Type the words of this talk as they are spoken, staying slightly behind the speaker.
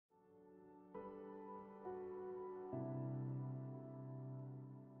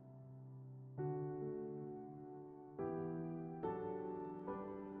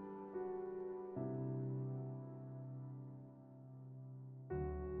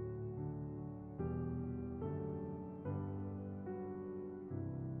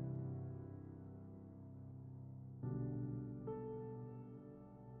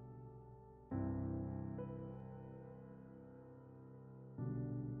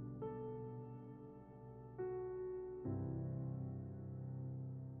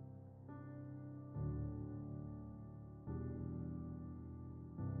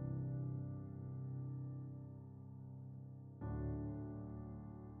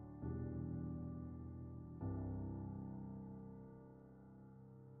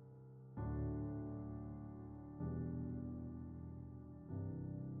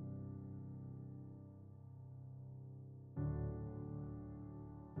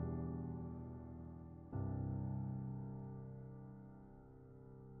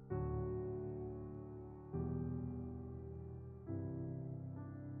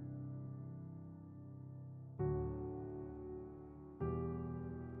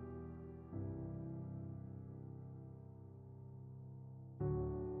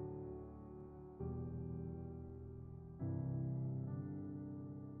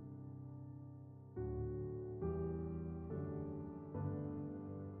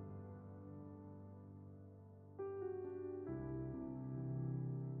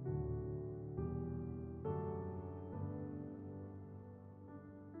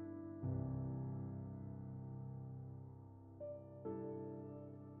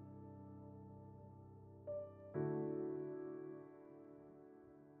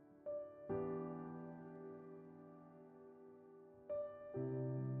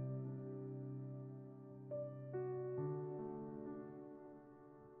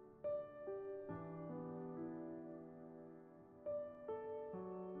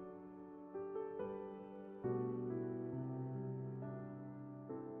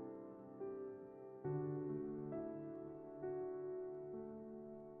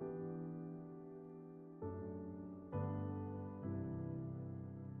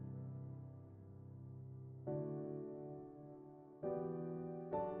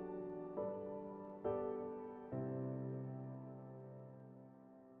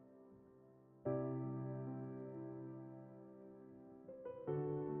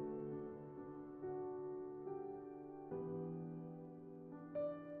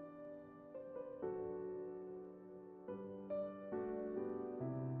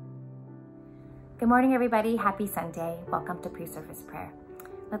Good morning, everybody. Happy Sunday. Welcome to pre-service prayer.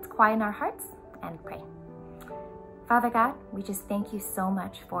 Let's quieten our hearts and pray. Father God, we just thank you so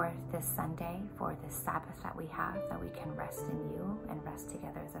much for this Sunday, for this Sabbath that we have, that we can rest in you and rest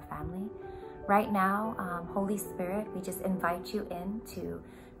together as a family. Right now, Holy Spirit, we just invite you into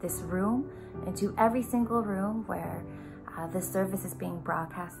this room, into every single room where this service is being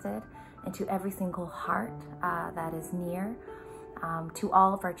broadcasted, into every single heart that is near, to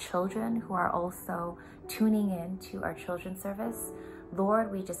all of our children who are also tuning in to our children's service.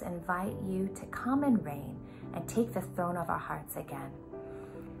 Lord, we just invite you to come and reign and take the throne of our hearts again.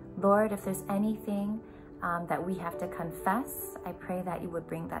 Lord, if there's anything that we have to confess, I pray that you would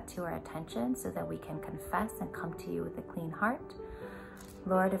bring that to our attention so that we can confess and come to you with a clean heart.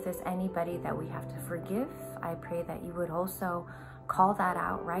 Lord, if there's anybody that we have to forgive, I pray that you would also call that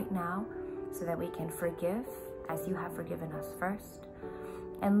out right now so that we can forgive as you have forgiven us first.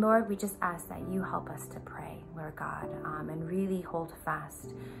 And Lord, we just ask that you help us to pray, Lord God, and really hold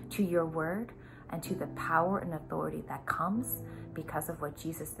fast to your word and to the power and authority that comes because of what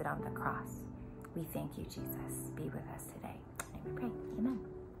Jesus did on the cross. We thank you, Jesus. Be with us today. And we pray. Amen.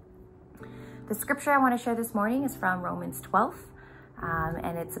 The scripture I want to share this morning is from Romans 12,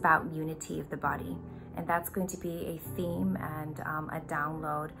 and it's about unity of the body. And that's going to be a theme and a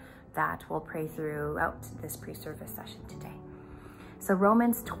download that we'll pray throughout this pre-service session today. So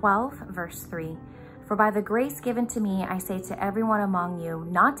Romans 12, verse 3. For by the grace given to me, I say to everyone among you,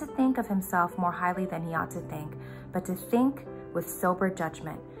 not to think of himself more highly than he ought to think, but to think with sober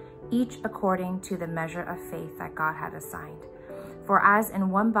judgment, each according to the measure of faith that God had assigned. For as in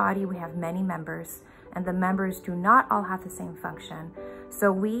one body we have many members, and the members do not all have the same function,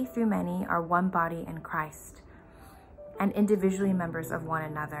 so we through many are one body in Christ, and individually members of one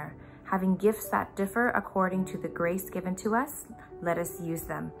another. Having gifts that differ according to the grace given to us, let us use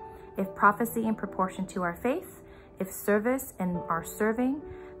them. If prophecy in proportion to our faith, if service in our serving,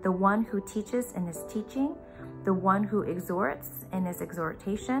 the one who teaches in his teaching, the one who exhorts in his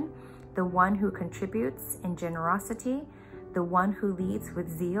exhortation, the one who contributes in generosity, the one who leads with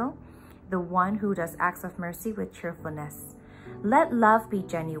zeal, the one who does acts of mercy with cheerfulness. Let love be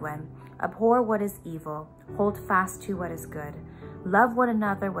genuine. Abhor what is evil. Hold fast to what is good. Love one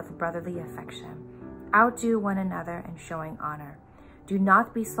another with brotherly affection. Outdo one another in showing honor. Do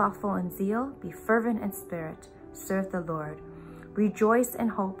not be slothful in zeal. Be fervent in spirit. Serve the Lord. Rejoice in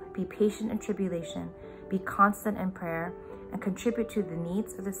hope. Be patient in tribulation. Be constant in prayer. And contribute to the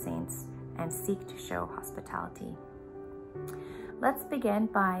needs of the saints. And seek to show hospitality. Let's begin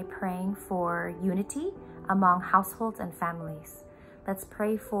by praying for unity among households and families. Let's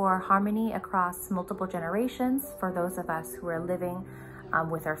pray for harmony across multiple generations for those of us who are living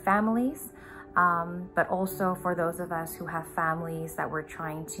with our families, but also for those of us who have families that we're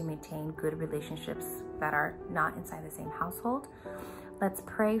trying to maintain good relationships that are not inside the same household. Let's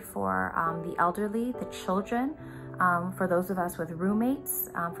pray for the elderly, the children, for those of us with roommates,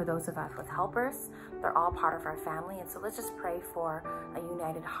 for those of us with helpers. They're all part of our family. And so let's just pray for a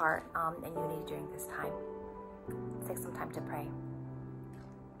united heart and unity during this time. Let's take some time to pray.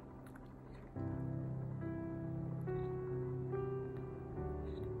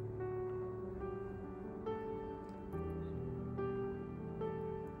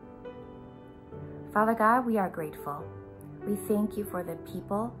 Father God, we are grateful. We thank you for the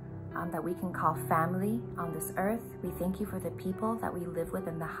people that we can call family on this earth. We thank you for the people that we live with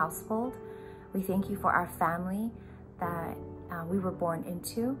in the household. We thank you for our family that we were born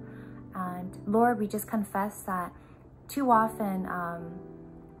into. And Lord, we just confess that too often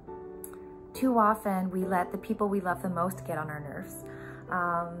we let the people we love the most get on our nerves.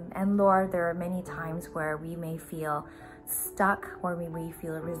 And Lord, there are many times where we may feel stuck, where we may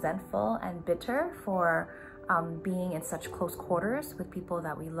feel resentful and bitter for being in such close quarters with people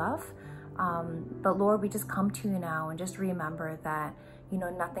that we love. But Lord, we just come to you now and just remember that, you know,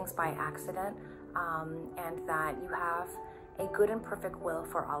 nothing's by accident, and that you have a good and perfect will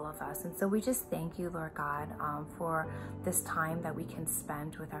for all of us. And so we just thank you, Lord God, for this time that we can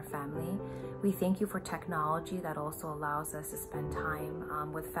spend with our family. We thank you for technology that also allows us to spend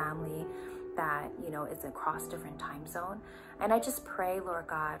time with family that, you know, is across different time zone. And I just pray, Lord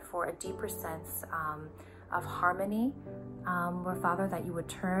God, for a deeper sense of harmony, Lord Father, that you would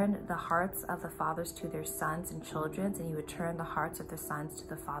turn the hearts of the fathers to their sons and children, and you would turn the hearts of the sons to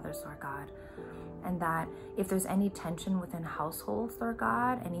the fathers, Lord God. And that if there's any tension within households, Lord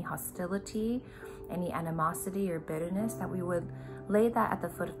God, any hostility, any animosity or bitterness, that we would lay that at the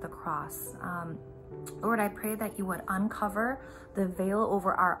foot of the cross. Lord, I pray that you would uncover the veil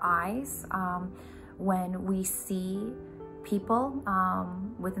over our eyes when we see people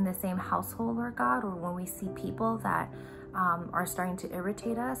within the same household, Lord God, or when we see people that are starting to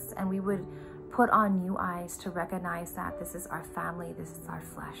irritate us, and we would put on new eyes to recognize that this is our family, this is our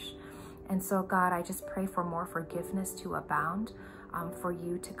flesh. And so, God, I just pray for more forgiveness to abound, for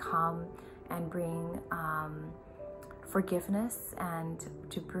you to come and bring forgiveness and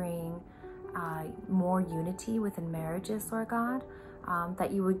to bring more unity within marriages, Lord God,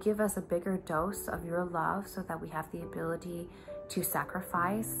 that you would give us a bigger dose of your love so that we have the ability to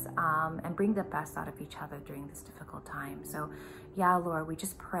sacrifice and bring the best out of each other during this difficult time. So yeah, Lord, we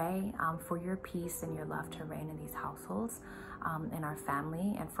just pray for your peace and your love to reign in these households, in our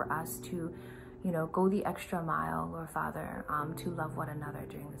family, and for us to, you know, go the extra mile, Lord Father, to love one another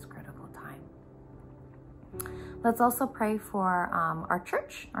during this critical time. Let's also pray for our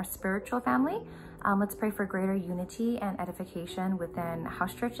church, our spiritual family. Let's pray for greater unity and edification within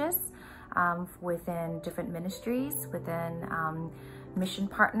house churches, within different ministries, within mission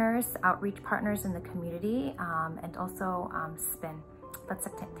partners, outreach partners in the community, and also SPIN. Let's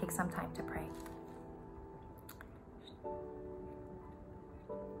take some time to pray.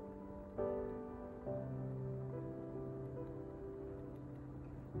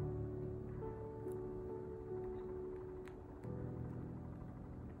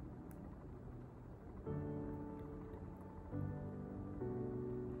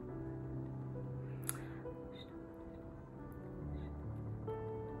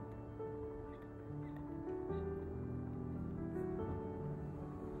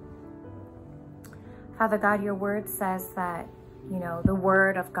 Father God, your word says that, you know, the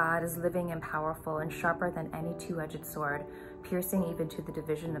word of God is living and powerful and sharper than any two-edged sword, piercing even to the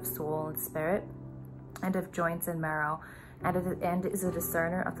division of soul and spirit and of joints and marrow, and is a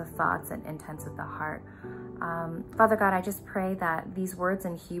discerner of the thoughts and intents of the heart. Father God, I just pray that these words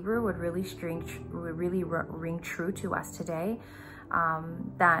in Hebrew would really ring true to us today,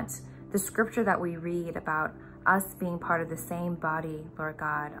 that the scripture that we read about us being part of the same body, Lord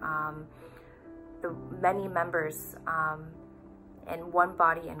God, the many members in one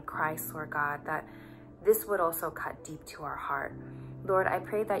body in Christ, Lord God, that this would also cut deep to our heart. Lord, I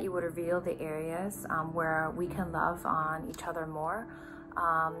pray that you would reveal the areas where we can love on each other more.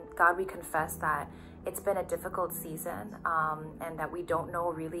 God, we confess that it's been a difficult season, and that we don't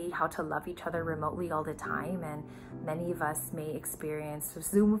know really how to love each other remotely all the time. And many of us may experience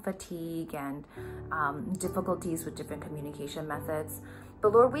Zoom fatigue and difficulties with different communication methods.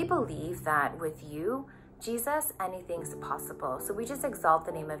 But Lord, we believe that with you, Jesus, anything's possible. So we just exalt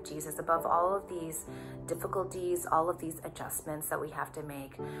the name of Jesus above all of these difficulties, all of these adjustments that we have to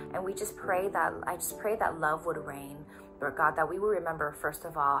make. And we just pray that, I just pray that love would reign, Lord God, that we will remember, first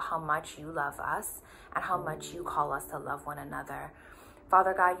of all, how much you love us and how much you call us to love one another.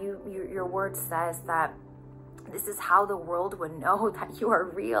 Father God, your word says that this is how the world would know that you are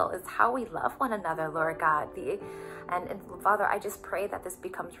real. It's how we love one another, Lord God. And Father, I just pray that this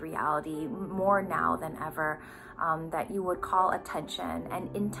becomes reality more now than ever, that you would call attention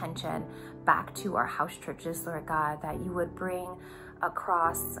and intention back to our house churches, Lord God, that you would bring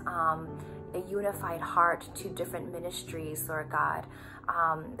across a unified heart to different ministries, Lord God,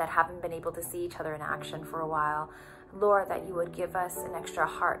 that haven't been able to see each other in action for a while. Lord, that you would give us an extra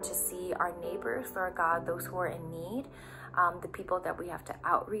heart to see our neighbors, Lord God, those who are in need, the people that we have to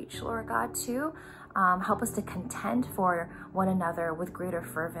outreach, Lord God, to. Help us to contend for one another with greater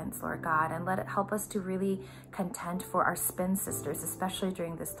fervence, Lord God, and let it help us to really contend for our spin sisters, especially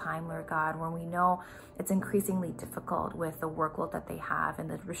during this time, Lord God, when we know it's increasingly difficult with the workload that they have and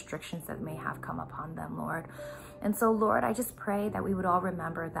the restrictions that may have come upon them, Lord. And so, Lord, I just pray that we would all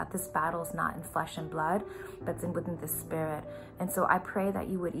remember that this battle is not in flesh and blood, but it's within the spirit. And so I pray that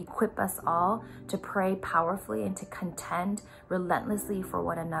you would equip us all to pray powerfully and to contend relentlessly for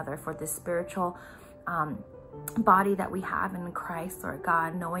one another, for this spiritual body that we have in Christ, Lord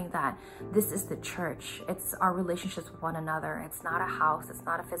God, knowing that this is the church. It's our relationships with one another. It's not a house. It's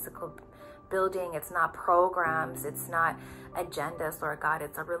not a physical building. It's not programs. It's not agendas, Lord God.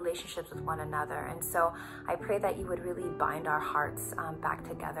 It's our relationships with one another. And so I pray that you would really bind our hearts back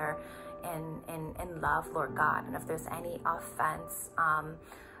together in love, Lord God. And if there's any offense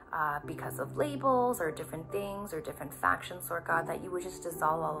because of labels or different things or different factions, Lord God, that you would just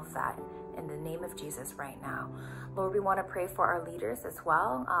dissolve all of that in the name of Jesus right now. Lord, we want to pray for our leaders as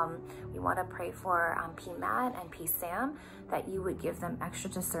well. We want to pray for P. Matt and P. Sam, that you would give them extra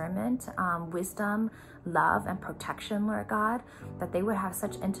discernment, wisdom, love, and protection, Lord God, that they would have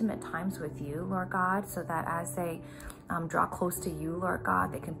such intimate times with you, Lord God, so that as they draw close to you, Lord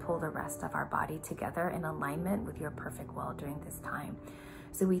God, they can pull the rest of our body together in alignment with your perfect will during this time.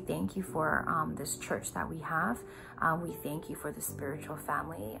 So we thank you for this church that we have. We thank you for the spiritual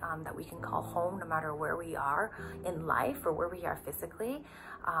family that we can call home no matter where we are in life or where we are physically.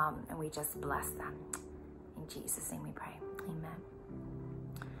 And we just bless them. In Jesus' name we pray. Amen.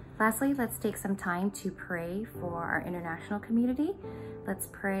 Lastly, let's take some time to pray for our international community. Let's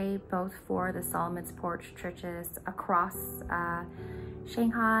pray both for the Solomon's Porch churches across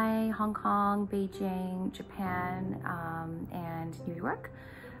Shanghai, Hong Kong, Beijing, Japan, and New York.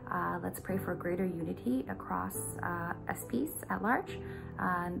 Let's pray for greater unity across SPs at large,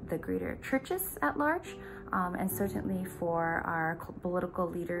 the greater churches at large, and certainly for our political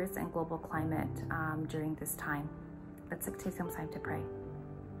leaders and global climate during this time. Let's take some time to pray.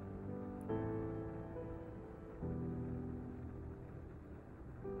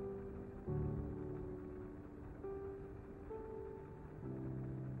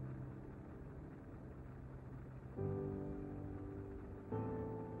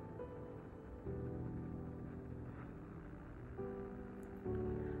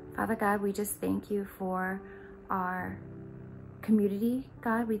 Father God, we just thank you for our community.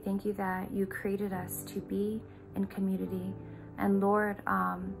 God, we thank you that you created us to be in community. And Lord,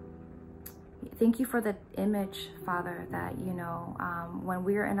 thank you for the image, Father, that, when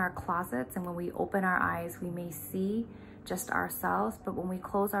we're in our closets and when we open our eyes, we may see just ourselves. But when we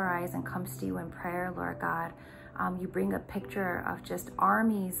close our eyes and come to you in prayer, Lord God, you bring a picture of just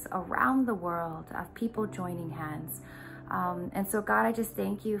armies around the world of people joining hands. And so, God, I just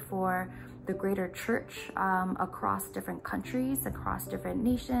thank you for the greater church across different countries, across different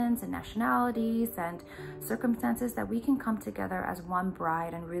nations and nationalities and circumstances, that we can come together as one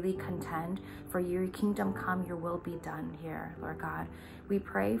bride and really contend for your kingdom come, your will be done here, Lord God. We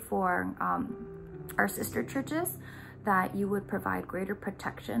pray for our sister churches, that you would provide greater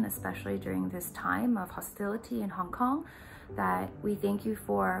protection, especially during this time of hostility in Hong Kong. That we thank you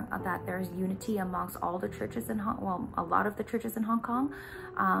for that there's unity amongst all the churches in a lot of the churches in Hong Kong,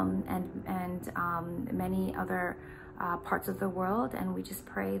 and many other parts of the world. And we just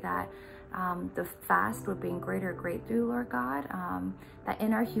pray that the fast would bring greater breakthrough, Lord God, that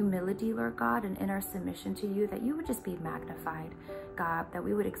in our humility, Lord God, and in our submission to you, that you would just be magnified, God, that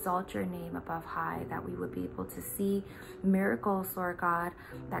we would exalt your name above high, that we would be able to see miracles, Lord God,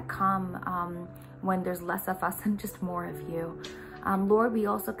 that come when there's less of us and just more of you. Lord, we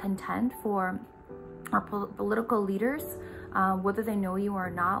also contend for our political leaders, whether they know you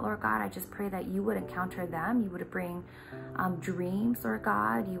or not, Lord God. I just pray that you would encounter them. You would bring dreams, Lord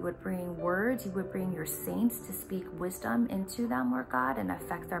God. You would bring words. You would bring your saints to speak wisdom into them, Lord God, and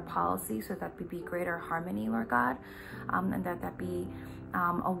affect their policy so that there be greater harmony, Lord God, and that be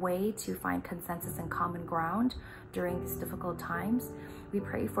a way to find consensus and common ground during these difficult times. We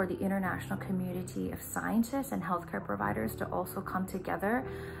pray for the international community of scientists and healthcare providers to also come together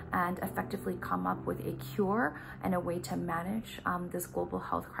and effectively come up with a cure and a way to manage this global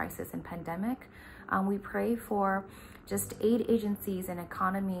health crisis and pandemic. We pray for just aid agencies and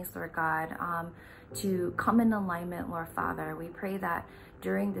economies, Lord God, to come in alignment, Lord Father. We pray that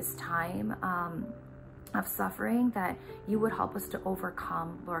during this time of suffering, that you would help us to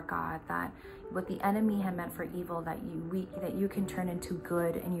overcome, Lord God, that what the enemy had meant for evil, that you can turn into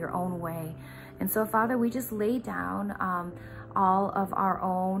good in your own way. And so, Father, we just lay down all of our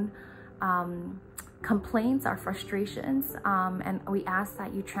own complaints, our frustrations, and we ask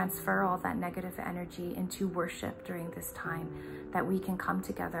that you transfer all that negative energy into worship during this time, that we can come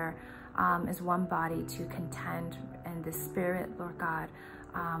together as one body to contend in the spirit, Lord God,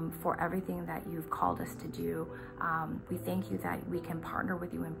 for everything that you've called us to do. We thank you that we can partner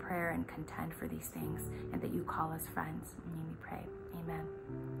with you in prayer and contend for these things, and that you call us friends. In your name we pray. Amen.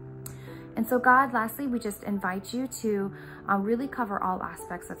 And so, God, lastly, we just invite you to really cover all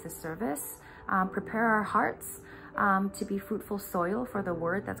aspects of this service. Prepare our hearts to be fruitful soil for the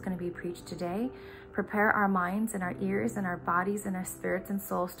word that's going to be preached today. Prepare our minds and our ears and our bodies and our spirits and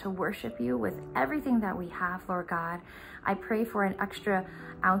souls to worship you with everything that we have, Lord God. I pray for an extra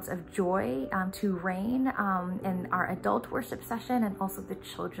ounce of joy to reign in our adult worship session and also the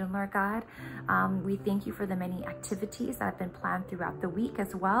children, Lord God. We thank you for the many activities that have been planned throughout the week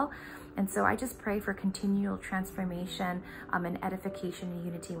as well. And so I just pray for continual transformation and edification and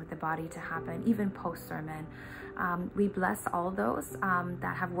unity with the body to happen, even post-sermon. We bless all those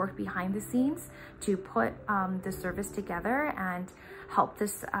that have worked behind the scenes to put the service together and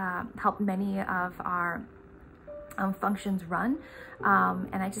help many of our functions run.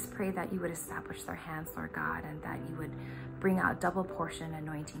 And I just pray that you would establish their hands, Lord God, and that you would bring out double portion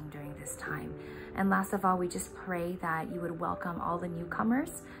anointing during this time. And last of all, we just pray that you would welcome all the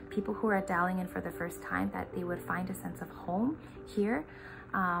newcomers, people who are dialing in for the first time, that they would find a sense of home here,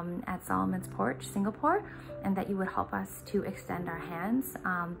 at Solomon's Porch, Singapore, and that you would help us to extend our hands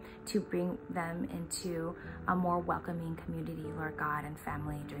to bring them into a more welcoming community, Lord God, and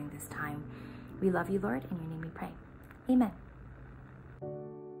family during this time. We love you, Lord. In your name we pray. Amen.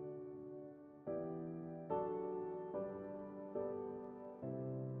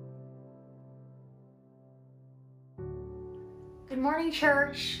 Good morning,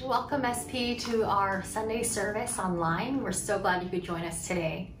 church. Welcome, SP, to our Sunday service online. We're so glad you could join us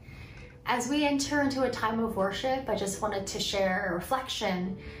today. As we enter into a time of worship, I just wanted to share a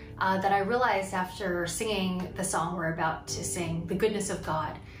reflection that I realized after singing the song we're about to sing, The Goodness of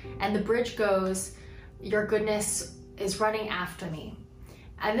God. And the bridge goes, "Your goodness is running after me."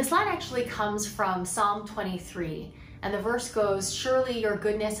 And this line actually comes from Psalm 23. And the verse goes, "Surely your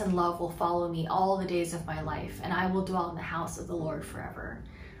goodness and love will follow me all the days of my life, and I will dwell in the house of the Lord forever."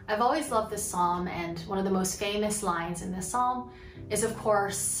 I've always loved this psalm, and one of the most famous lines in this psalm is, of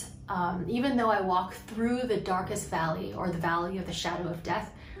course, even though I walk through the darkest valley, or the valley of the shadow of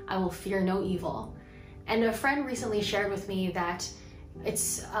death, I will fear no evil. And a friend recently shared with me that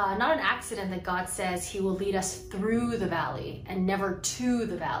it's not an accident that God says he will lead us through the valley and never to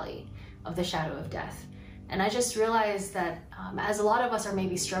the valley of the shadow of death. And I just realized that as a lot of us are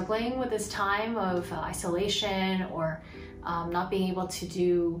maybe struggling with this time of isolation or not being able to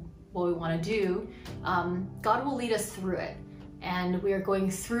do what we want to do, God will lead us through it. And we are going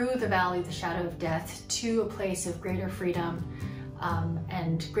through the valley of the shadow of death to a place of greater freedom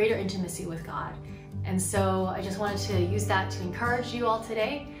and greater intimacy with God. And so I just wanted to use that to encourage you all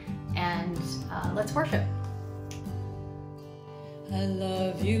today, and let's worship. I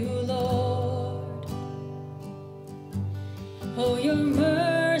love you, Lord. Oh, your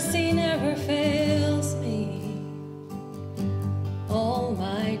mercy never fails me. All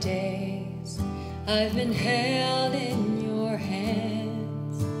my days I've been held in your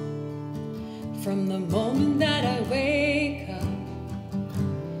hands. From the moment that I wake up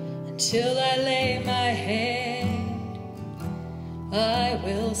until I lay my head, I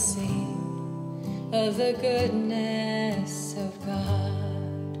will sing of the goodness of God.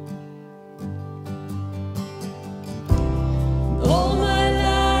 All my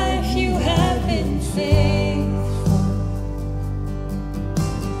life you have been faithful.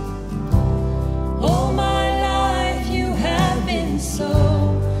 All my life you have been so,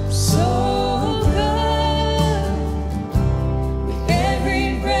 so good. With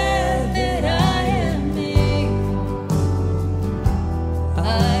every breath that I am able,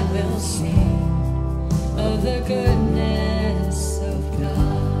 I will sing of the goodness of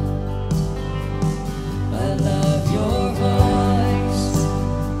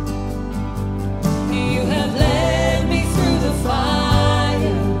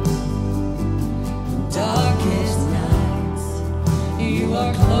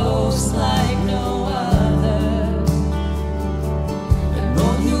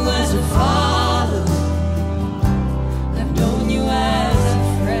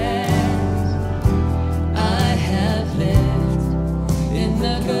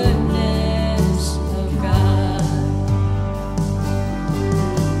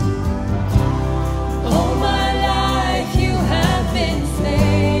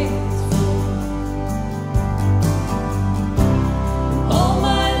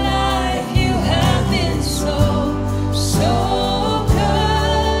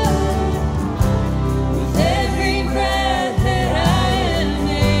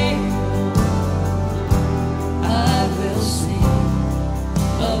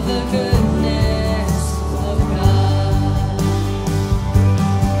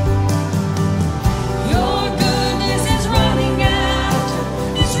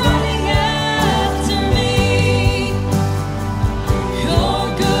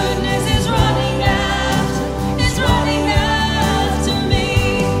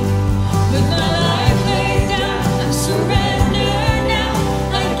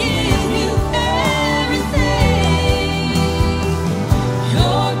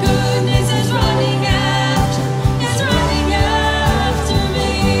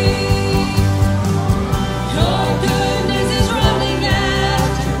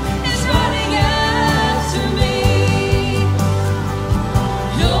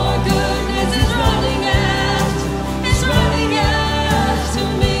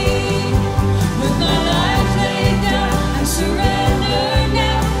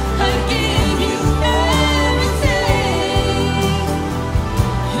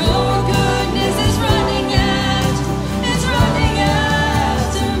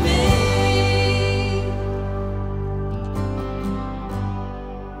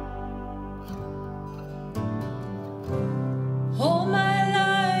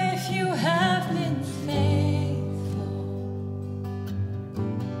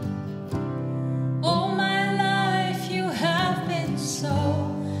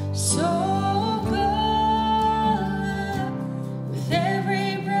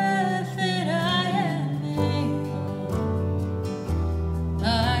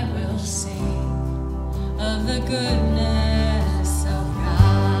of the goodness of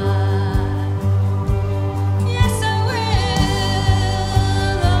God. Yes, I will.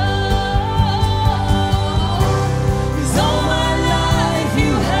 Oh, 'cause all my life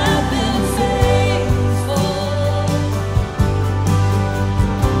you have been faithful.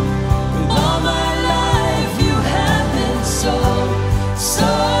 With all my life you have been so, so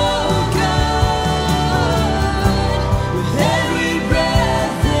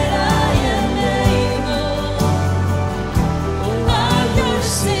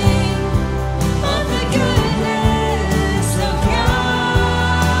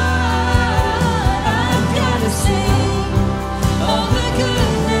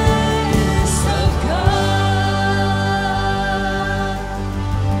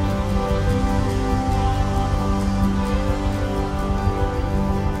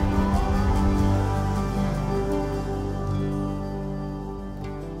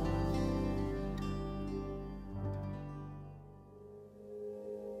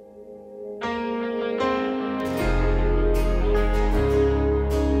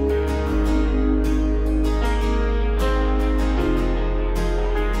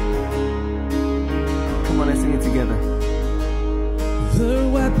The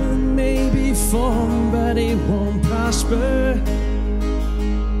weapon may be formed, but it won't prosper.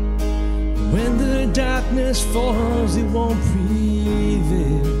 When the darkness falls, it won't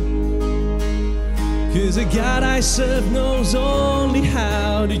prevail. 'Cause the God I serve knows only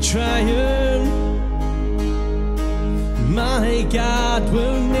how to triumph. My God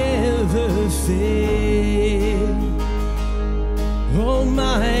will never fail. Oh,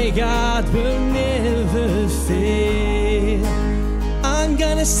 my God will never fail. I'm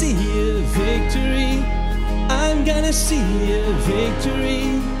gonna see a victory. I'm gonna see a victory.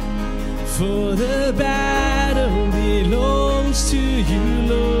 For the battle belongs to you,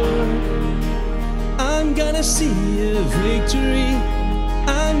 Lord. I'm gonna see a victory.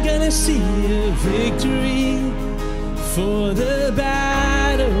 I'm gonna see a victory. For the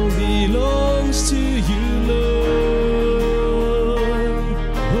battle belongs to you, Lord.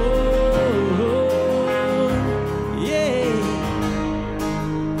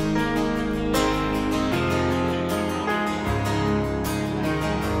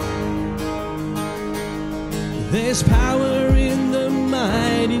 There's power in the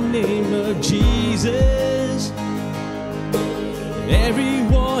mighty name of Jesus. Every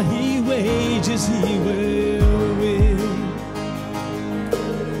war he wages, he will win.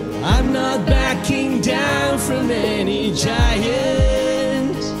 I'm not backing down from any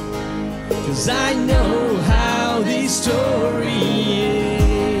giants, 'cause I know how this story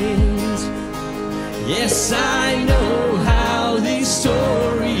ends. Yes, I know how this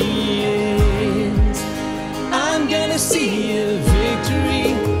story ends. I'm gonna see a victory.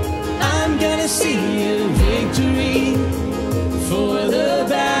 I'm gonna see a victory. For the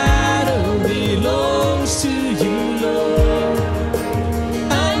battle belongs to you, Lord.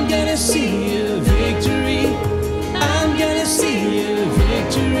 I'm gonna see a victory. I'm gonna see a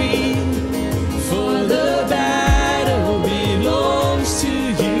victory. For the battle belongs to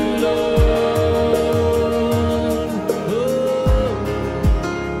you, Lord. Oh.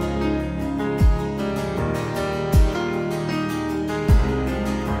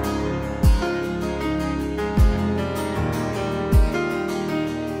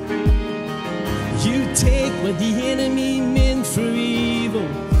 You take what the enemy meant for evil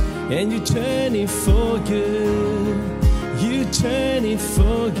and you turn it for good. You turn it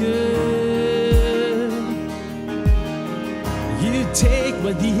for good. You take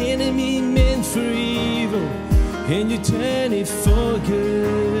what the enemy meant for evil and you turn it for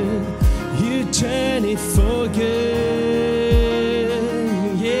good. You turn it for good.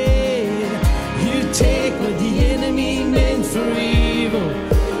 Yeah. You take what the enemy meant for evil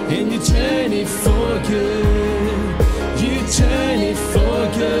and you turn it for good. You turn it for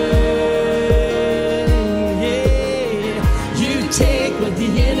good. Yeah. You take what the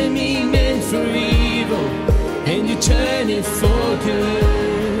enemy meant for evil and you turn it for good.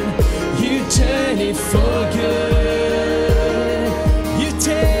 You turn it for good. You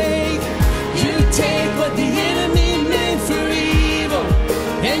take what the enemy meant for evil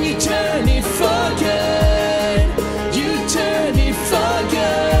and you turn it for good. You turn it for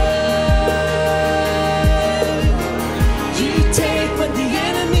good. You take what the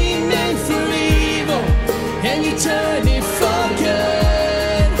enemy meant for evil and you turn it for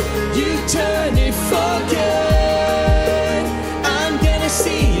good. You turn it for good.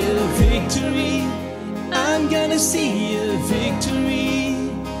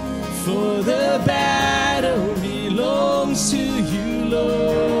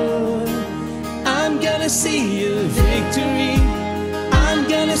 victory. I'm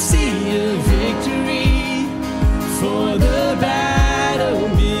gonna see a victory. For the battle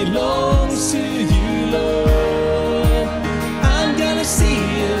belongs to you, Lord. I'm gonna see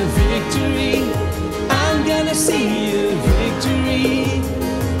a victory. I'm gonna see a victory.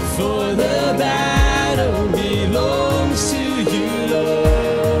 For the battle belongs to you,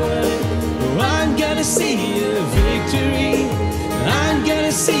 Lord. Oh, I'm gonna see a victory. I'm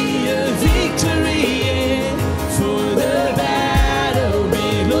gonna see a victory. Yeah. For the battle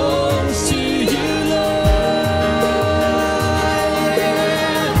belongs to you, Lord.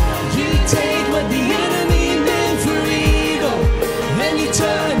 Yeah. You take what the enemy meant for evil, and you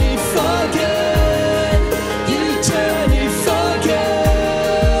turn it for good. You turn it for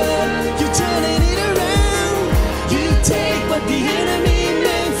good. You're turning it around. You take what the enemy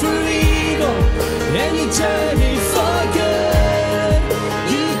meant for evil, and you turn it for good.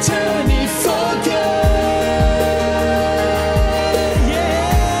 You turn it for good. Yeah.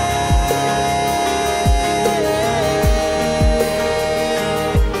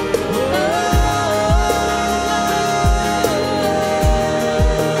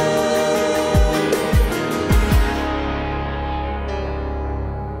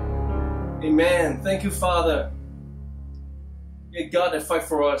 Amen. Thank you, Father. You're God that fight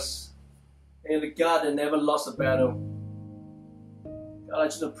for us. And the God that never lost a battle. God, I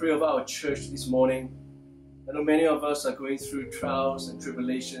just pray over our church this morning. I know many of us are going through trials and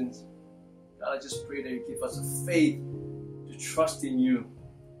tribulations. God, I just pray that you give us a faith to trust in you.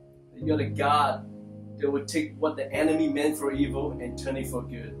 That you're the God that will take what the enemy meant for evil and turn it for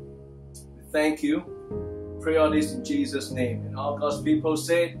good. We thank you. Pray all this in Jesus' name. And all God's people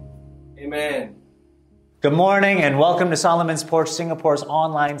say, Amen. Good morning and welcome to Solomon's Porch, Singapore's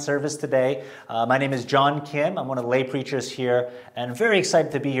online service today. My name is John Kim. I'm one of the lay preachers here and I'm very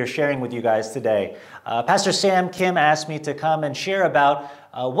excited to be here sharing with you guys today. Pastor Sam Kim asked me to come and share about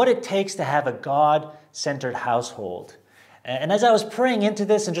what it takes to have a God-centered household. And as I was praying into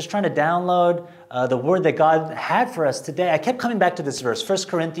this and just trying to download the word that God had for us today, I kept coming back to this verse, 1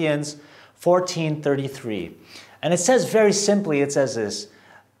 Corinthians 14:33. And it says very simply, it says this,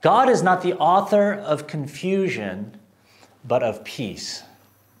 God is not the author of confusion, but of peace.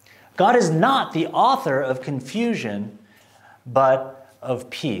 God is not the author of confusion, but of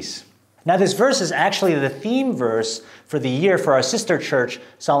peace. Now, this verse is actually the theme verse for the year for our sister church,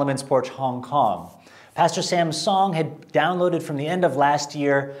 Solomon's Porch, Hong Kong. Pastor Sam's song had downloaded from the end of last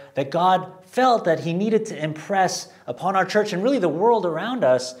year that God felt that he needed to impress upon our church and really the world around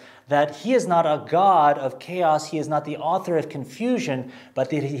us that he is not a God of chaos, he is not the author of confusion, but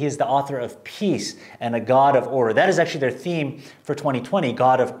that he is the author of peace and a God of order. That is actually their theme for 2020,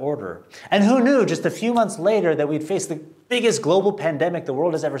 God of order. And who knew just a few months later that we'd face the biggest global pandemic the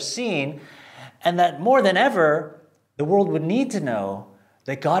world has ever seen, and that more than ever, the world would need to know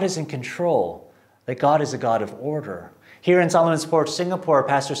that God is in control, that God is a God of order. Here in Solomon's Porch, Singapore,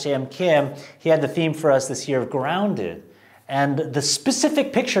 Pastor Sam Kim, he had the theme for us this year of grounded. And the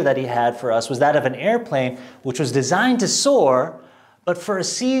specific picture that he had for us was that of an airplane which was designed to soar, but for a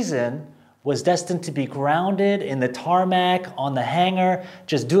season was destined to be grounded in the tarmac, on the hangar,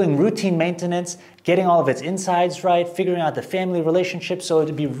 just doing routine maintenance, getting all of its insides right, figuring out the family relationship so it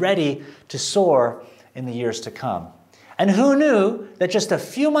would be ready to soar in the years to come. And who knew that just a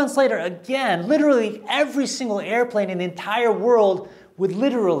few months later, again, literally every single airplane in the entire world would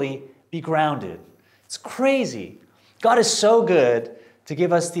literally be grounded. It's crazy. God is so good to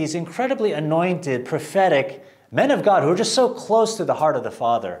give us these incredibly anointed, prophetic men of God who are just so close to the heart of the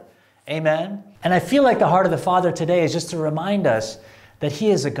Father. Amen? And I feel like the heart of the Father today is just to remind us that he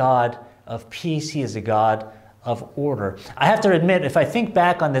is a God of peace. He is a God of order. I have to admit, if I think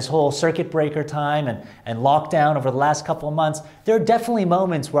back on this whole circuit breaker time and lockdown over the last couple of months, there are definitely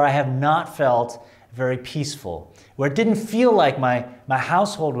moments where I have not felt very peaceful, where it didn't feel like my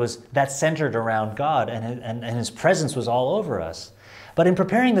household was that centered around God and his presence was all over us. But in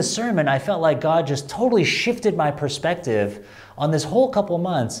preparing the sermon, I felt like God just totally shifted my perspective on this whole couple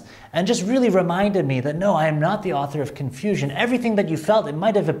months and just really reminded me that no, I am not the author of confusion. Everything that you felt, it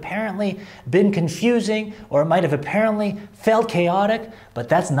might have apparently been confusing or it might have apparently felt chaotic, but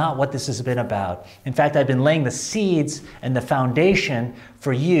that's not what this has been about. In fact, I've been laying the seeds and the foundation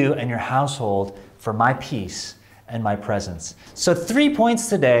for you and your household for my peace and my presence. So 3 points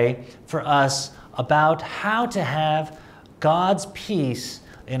today for us about how to have God's peace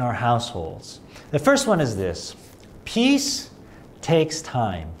in our households. The first one is this: peace takes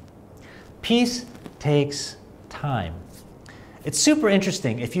time. Peace takes time. It's super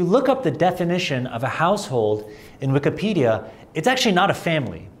interesting. If you look up the definition of a household in Wikipedia, it's actually not a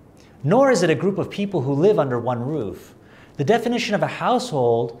family, nor is it a group of people who live under one roof. The definition of a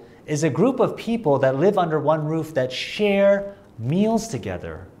household is a group of people that live under one roof that share meals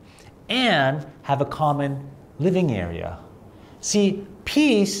together and have a common living area. See,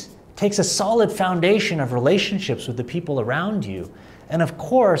 peace takes a solid foundation of relationships with the people around you. And of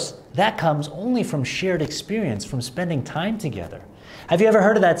course, that comes only from shared experience, from spending time together. Have you ever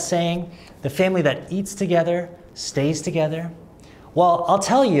heard of that saying, the family that eats together stays together? Well, I'll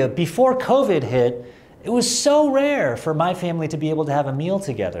tell you, before COVID hit, it was so rare for my family to be able to have a meal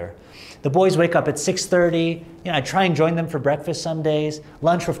together. The boys wake up at 6:30. I try and join them for breakfast some days.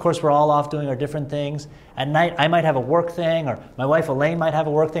 Lunch, of course, we're all off doing our different things. At night, I might have a work thing, or my wife Elaine might have a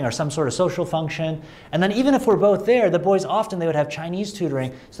work thing, or some sort of social function. And then even if we're both there, the boys often, they would have Chinese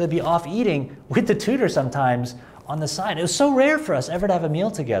tutoring, so they'd be off eating with the tutor sometimes on the side. It was so rare for us ever to have a meal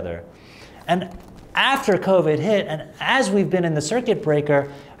together. And after COVID hit, and as we've been in the circuit breaker,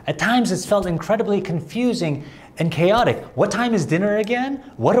 at times it's felt incredibly confusing and chaotic. What time is dinner again?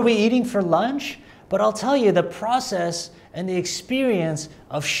 What are we eating for lunch? But I'll tell you, the process and the experience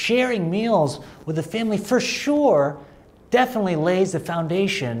of sharing meals with the family for sure definitely lays the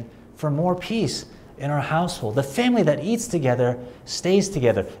foundation for more peace in our household. The family that eats together stays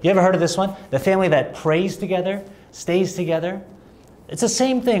together. You ever heard of this one? The family that prays together stays together. It's the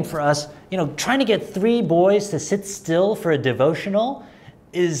same thing for us. Trying to get 3 boys to sit still for a devotional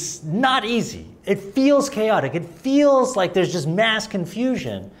is not easy. It feels chaotic. It feels like there's just mass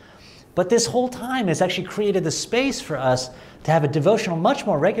confusion. But this whole time has actually created the space for us to have a devotional much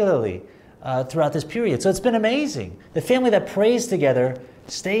more regularly throughout this period. So it's been amazing. The family that prays together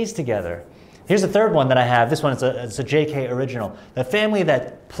stays together. Here's the third one that I have. This one is a JK original. The family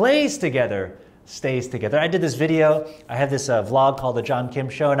that plays together stays together. I did this video. I have this vlog called The John Kim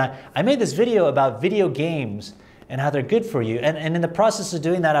Show, and I made this video about video games and how they're good for you. And in the process of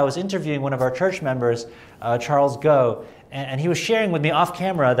doing that, I was interviewing one of our church members, Charles Go, and he was sharing with me off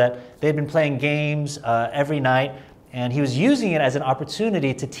camera that they'd been playing games every night, and he was using it as an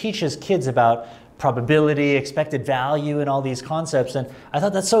opportunity to teach his kids about probability, expected value, and all these concepts. And I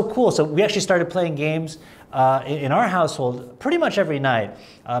thought that's so cool. So we actually started playing games in our household pretty much every night.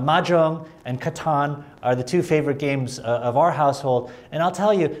 Mahjong and Catan are the 2 favorite games of our household. And I'll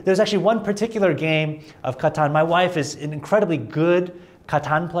tell you, there's actually one particular game of Catan. My wife is an incredibly good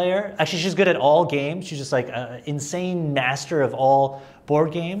Catan player. Actually, she's good at all games. She's just like an insane master of all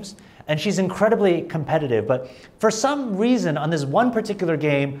board games. And she's incredibly competitive. But for some reason, on this one particular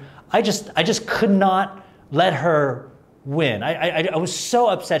game, I just could not let her win. I was so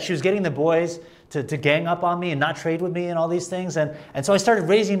upset. She was getting the boys to gang up on me and not trade with me and all these things. And so I started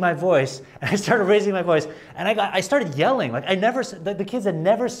raising my voice, and I started yelling. Like the kids had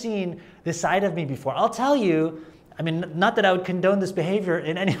never seen this side of me before. I'll tell you, not that I would condone this behavior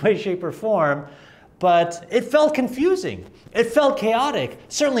in any way, shape, or form, but it felt confusing. It felt chaotic.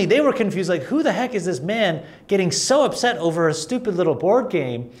 Certainly they were confused, like, who the heck is this man getting so upset over a stupid little board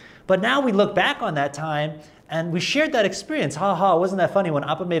game? But now we look back on that time and we shared that experience. Wasn't that funny when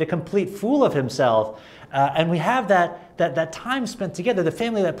Appa made a complete fool of himself? And we have that time spent together. The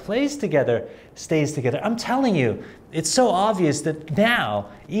family that plays together stays together. I'm telling you, it's so obvious that now,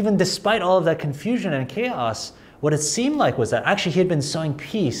 even despite all of that confusion and chaos, what it seemed like was that actually he had been sowing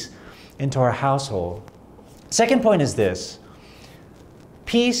peace into our household. Second point is this: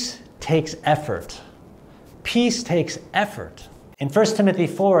 peace takes effort. Peace takes effort. In 1 Timothy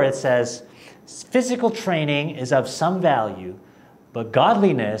 4, it says, physical training is of some value, but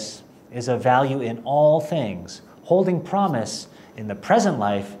godliness is of value in all things, holding promise in the present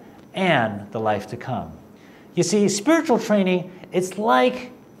life and the life to come. You see, spiritual training, it's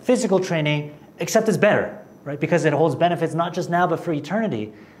like physical training, except it's better, right? Because it holds benefits not just now, but for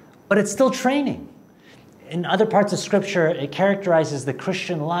eternity. But it's still training. In other parts of Scripture, it characterizes the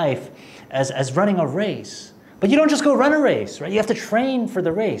Christian life as running a race. But you don't just go run a race, right? You have to train for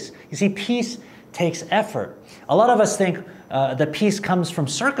the race. You see, peace takes effort. A lot of us think that peace comes from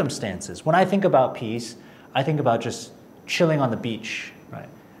circumstances. When I think about peace, I think about just chilling on the beach, right?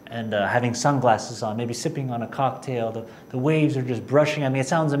 And having sunglasses on, maybe sipping on a cocktail. The waves are just brushing at me. It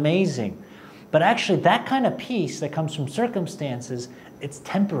sounds amazing. But actually, that kind of peace that comes from circumstances, it's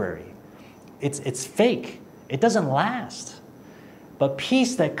temporary. It's fake. It doesn't last. But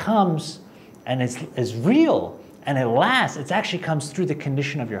peace that comes and is real and it lasts, it actually comes through the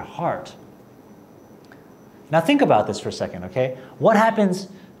condition of your heart. Now think about this for a second, okay? What happens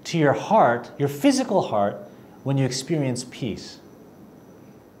to your heart, your physical heart, when you experience peace?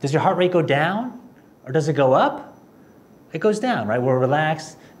 Does your heart rate go down or does it go up? It goes down, right? We're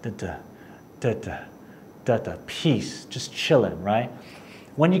relaxed, peace, just chilling, right?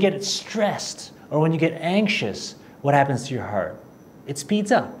 When you get stressed or when you get anxious, what happens to your heart? It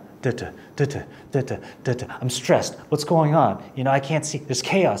speeds up. Da-da, da-da, da-da, da-da. I'm stressed. What's going on? I can't see. There's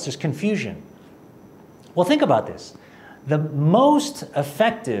chaos. There's confusion. Well, think about this. The most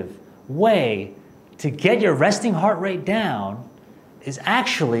effective way to get your resting heart rate down is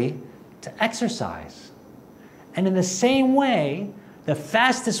actually to exercise. And in the same way, the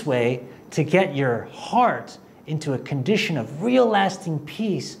fastest way to get your heart into a condition of real lasting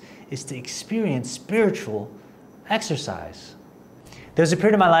peace is to experience spiritual exercise. There was a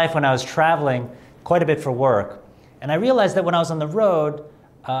period of my life when I was traveling quite a bit for work, and I realized that when I was on the road,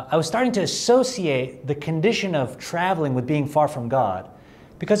 I was starting to associate the condition of traveling with being far from God,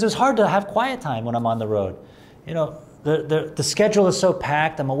 because it was hard to have quiet time when I'm on the road. The schedule is so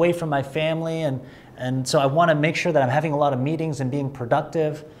packed, I'm away from my family, and so I want to make sure that I'm having a lot of meetings and being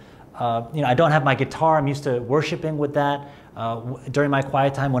productive. I don't have my guitar. I'm used to worshiping with that. During my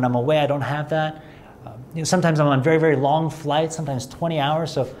quiet time when I'm away, I don't have that. Sometimes I'm on very, very long flights, sometimes 20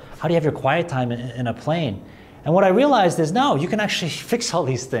 hours. So how do you have your quiet time in a plane? And what I realized is, no, you can actually fix all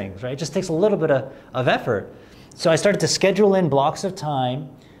these things, right? It just takes a little bit of effort. So I started to schedule in blocks of time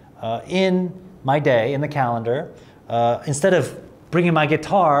in my day, in the calendar. Instead of bringing my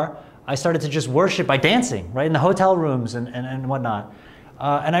guitar, I started to just worship by dancing, right, in the hotel rooms and whatnot.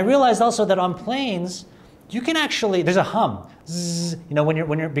 And I realized also that on planes, you can actually, there's a hum. Zzz, when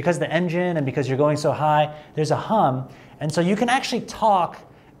you're because the engine and because you're going so high, there's a hum. And so you can actually talk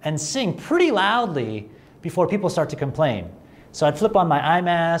and sing pretty loudly before people start to complain. So I'd flip on my eye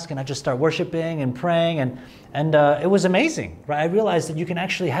mask and I'd just start worshiping and praying, and it was amazing, right? I realized that you can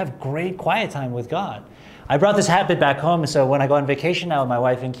actually have great quiet time with God. I brought this habit back home, so when I go on vacation now with my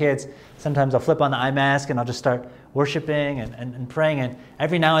wife and kids, sometimes I'll flip on the eye mask and I'll just start worshiping and praying, and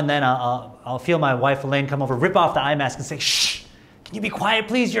every now and then I'll feel my wife Elaine come over, rip off the eye mask and say, "Shh, can you be quiet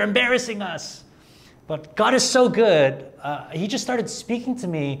please? You're embarrassing us." But God is so good. He just started speaking to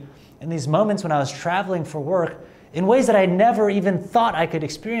me in these moments when I was traveling for work in ways that I never even thought I could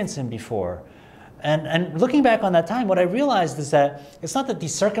experience Him before. And looking back on that time, what I realized is that it's not that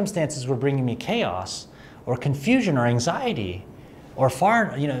these circumstances were bringing me chaos or confusion or anxiety or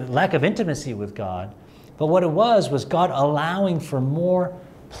lack of intimacy with God. But what it was God allowing for more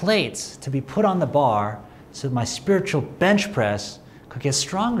plates to be put on the bar so that my spiritual bench press could get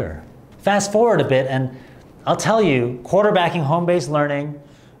stronger. Fast forward a bit, and I'll tell you, quarterbacking home-based learning,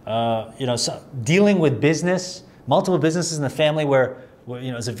 dealing with business, multiple businesses in the family where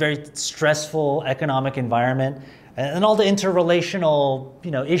it's a very stressful economic environment, and all the interrelational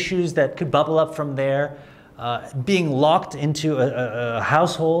issues that could bubble up from there, being locked into a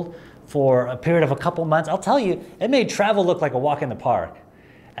household for a period of a couple months. I'll tell you, it made travel look like a walk in the park.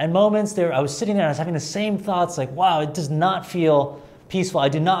 And moments there, I was sitting there and I was having the same thoughts like, wow, it does not feel peaceful. I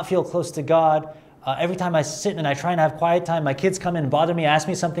do not feel close to God. Every time I sit and I try and have quiet time, my kids come in and bother me, ask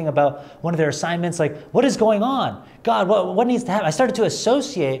me something about one of their assignments, like, what is going on? God, what needs to happen? I started to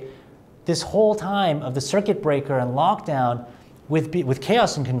associate this whole time of the circuit breaker and lockdown with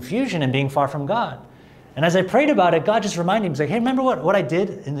chaos and confusion and being far from God. And as I prayed about it, God just reminded me, He was like, hey, remember what I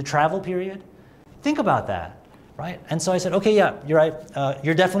did in the travel period? Think about that, right? And so I said, okay, yeah, you're right.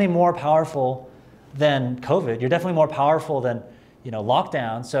 You're definitely more powerful than COVID. You're definitely more powerful than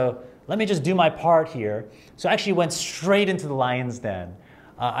lockdown. So let me just do my part here. So I actually went straight into the lion's den.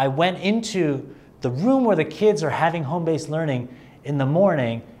 I went into the room where the kids are having home-based learning in the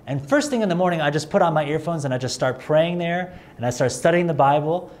morning. And first thing in the morning, I just put on my earphones and I just start praying there. And I start studying the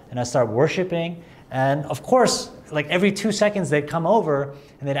Bible and I start worshiping. And of course, like every 2 seconds, they'd come over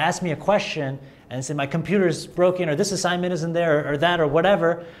and they'd ask me a question and say, my computer's broken, or this assignment isn't there, or that, or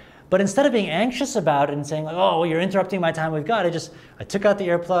whatever. But instead of being anxious about it and saying, like, oh, well, you're interrupting my time with God, I took out the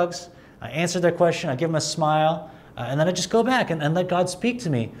earplugs, I answered their question, I give them a smile, and then I just go back and let God speak to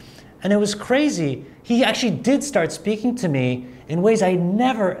me. And it was crazy. He actually did start speaking to me in ways I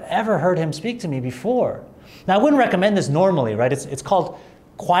never, ever heard Him speak to me before. Now, I wouldn't recommend this normally, right? It's called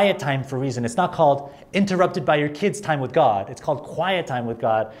quiet time for a reason. It's not called interrupted by your kids' time with God. It's called quiet time with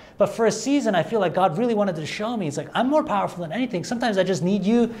God. But for a season, I feel like God really wanted to show me, He's like, I'm more powerful than anything. Sometimes I just need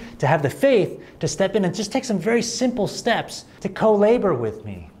you to have the faith to step in and just take some very simple steps to co-labor with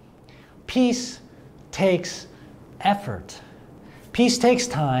me. Peace takes effort. Peace takes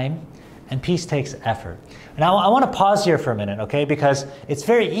time, and peace takes effort. Now, I want to pause here for a minute, okay? Because it's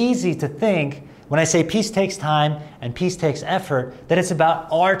very easy to think, when I say peace takes time and peace takes effort, that it's about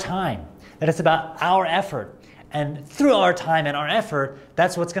our time, that it's about our effort. And through our time and our effort,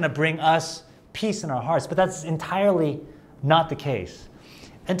 that's what's going to bring us peace in our hearts. But that's entirely not the case.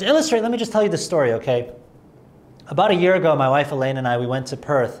 And to illustrate, let me just tell you the story, okay? About a year ago, my wife Elaine and I, we went to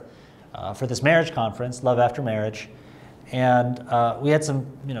Perth for this marriage conference, Love After Marriage. And we had some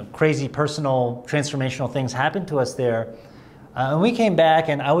crazy personal transformational things happen to us there. And we came back,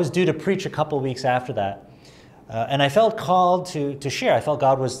 and I was due to preach a couple weeks after that. And I felt called to share. I felt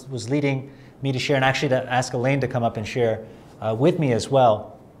God was leading me to share, and actually to ask Elaine to come up and share with me as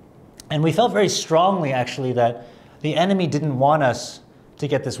well. And we felt very strongly, actually, that the enemy didn't want us to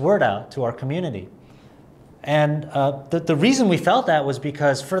get this word out to our community. And the reason we felt that was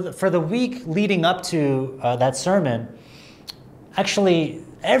because for the week leading up to that sermon, actually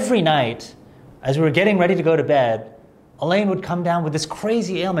every night as we were getting ready to go to bed, Elaine would come down with this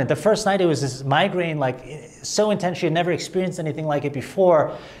crazy ailment. The first night it was this migraine, like so intense. She had never experienced anything like it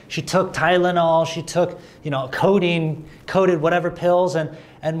before. She took Tylenol, she took, coated whatever pills,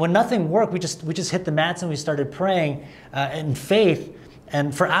 and when nothing worked, we just hit the mats and we started praying in faith,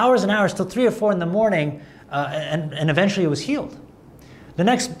 and for hours and hours till 3 or 4 in the morning, and eventually it was healed. The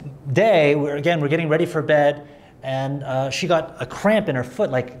next day, we're getting ready for bed, and she got a cramp in her foot,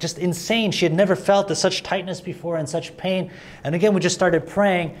 like just insane. She had never felt such tightness before and such pain. And again, we just started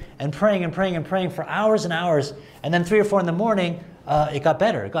praying and praying and praying and praying for hours and hours. And then 3 or 4 in the morning, it got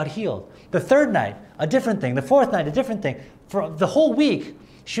better. It got healed. The third night, a different thing. The fourth night, a different thing. For the whole week,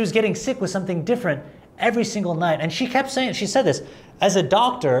 she was getting sick with something different every single night. And she kept saying, she said this, as a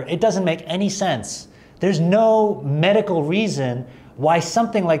doctor, it doesn't make any sense. There's no medical reason why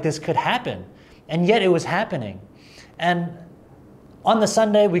something like this could happen. And yet it was happening. And on the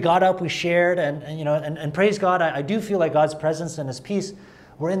Sunday, we got up, we shared, and praise God, I do feel like God's presence and His peace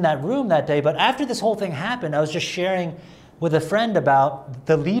were in that room that day. But after this whole thing happened, I was just sharing with a friend about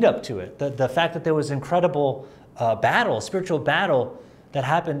the lead up to it, the fact that there was incredible spiritual battle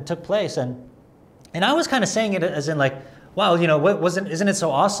that took place. And I was kind of saying it as in like, wow, isn't it so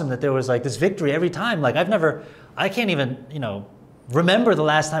awesome that there was like this victory every time? Like I can't even, remember the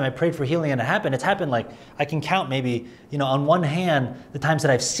last time I prayed for healing and it happened. It's happened like, I can count maybe, on one hand, the times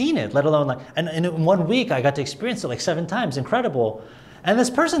that I've seen it, let alone and in 1 week, I got to experience it like 7 times, incredible. And this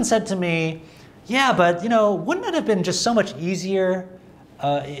person said to me, yeah, but wouldn't it have been just so much easier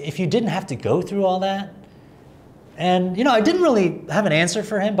if you didn't have to go through all that? And, I didn't really have an answer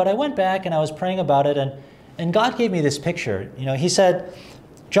for him, but I went back and I was praying about it, and God gave me this picture. He said,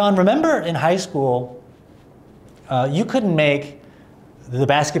 John, remember in high school, you couldn't make the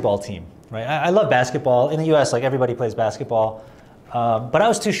basketball team, right? I love basketball. In the U.S., like everybody plays basketball. But I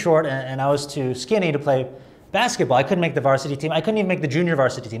was too short and I was too skinny to play basketball. I couldn't make the varsity team. I couldn't even make the junior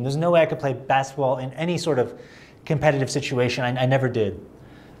varsity team. There's no way I could play basketball in any sort of competitive situation. I never did.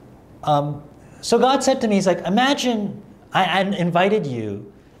 So God said to me, He's like, imagine I invited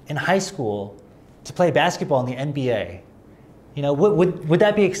you in high school to play basketball in the NBA. Would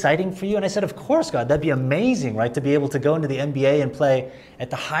that be exciting for you? And I said, of course, God, that'd be amazing, right? To be able to go into the NBA and play at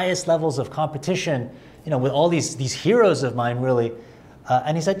the highest levels of competition, with all these heroes of mine, really.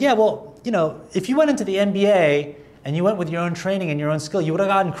 And He said, yeah, well, if you went into the NBA and you went with your own training and your own skill, you would have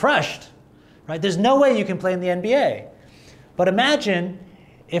gotten crushed, right? There's no way you can play in the NBA. But imagine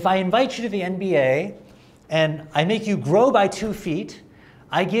if I invite you to the NBA and I make you grow by 2 feet,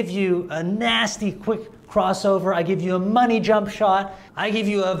 I give you a nasty, quick crossover, I give you a money jump shot, I give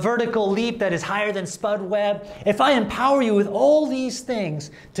you a vertical leap that is higher than Spud Webb. If I empower you with all these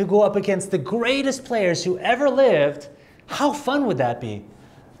things to go up against the greatest players who ever lived, how fun would that be?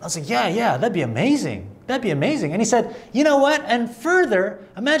 I was like, yeah, that'd be amazing. That'd be amazing. And He said, you know what? And further,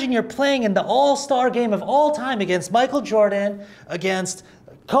 imagine you're playing in the all-star game of all time against Michael Jordan, against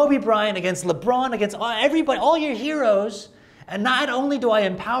Kobe Bryant, against LeBron, against everybody, all your heroes. And not only do I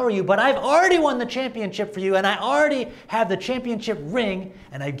empower you, but I've already won the championship for you, and I already have the championship ring,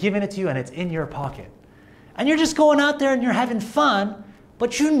 and I've given it to you, and it's in your pocket. And you're just going out there and you're having fun,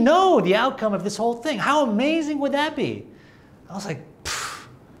 but you know the outcome of this whole thing. How amazing would that be? I was like,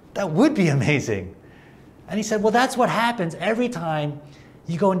 that would be amazing. And He said, well, that's what happens every time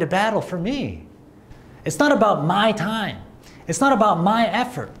you go into battle for me. It's not about my time. It's not about my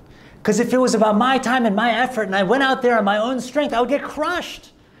effort. Because if it was about my time and my effort and I went out there on my own strength, I would get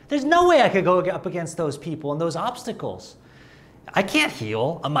crushed. There's no way I could go up against those people and those obstacles. I can't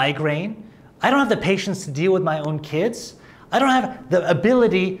heal a migraine. I don't have the patience to deal with my own kids. I don't have the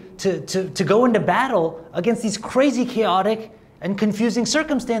ability to go into battle against these crazy, chaotic, and confusing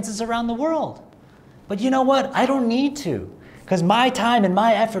circumstances around the world. But you know what? I don't need to. Because my time and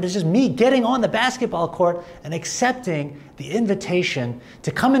my effort is just me getting on the basketball court and accepting the invitation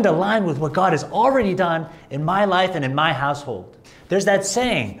to come into line with what God has already done in my life and in my household. There's that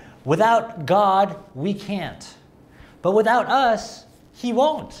saying, without God, we can't. But without us, He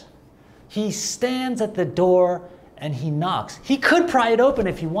won't. He stands at the door and he knocks. He could pry it open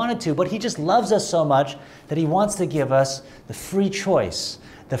if he wanted to, but he just loves us so much that he wants to give us the free choice,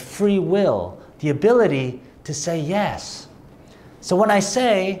 the free will, the ability to say yes. So when I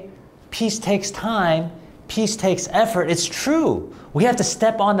say peace takes time, peace takes effort, it's true. We have to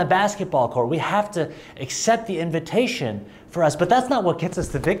step on the basketball court. We have to accept the invitation for us. But that's not what gets us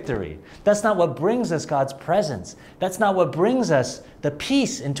the victory. That's not what brings us God's presence. That's not what brings us the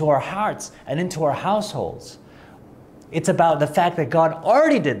peace into our hearts and into our households. It's about the fact that God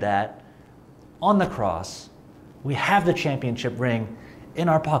already did that on the cross. We have the championship ring in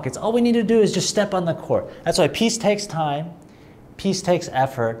our pockets. All we need to do is just step on the court. That's why peace takes time, peace takes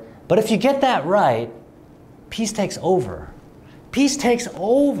effort. But if you get that right, peace takes over. Peace takes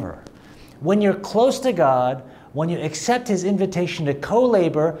over. When you're close to God, when you accept his invitation to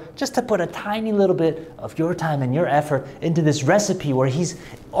co-labor, just to put a tiny little bit of your time and your effort into this recipe where he's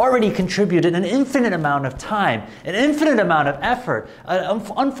already contributed an infinite amount of time, an infinite amount of effort, an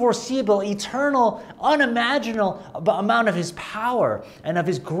unforeseeable, eternal, unimaginable amount of his power and of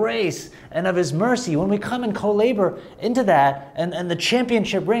his grace and of his mercy. When we come and co-labor into that and the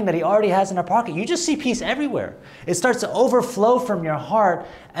championship ring that he already has in our pocket, you just see peace everywhere. It starts to overflow from your heart,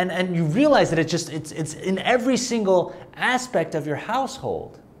 and you realize that it's in every single aspect of your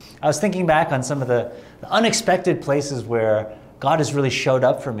household. I was thinking back on some of the unexpected places where God has really showed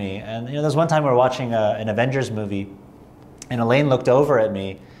up for me. And there was one time we were watching an Avengers movie, and Elaine looked over at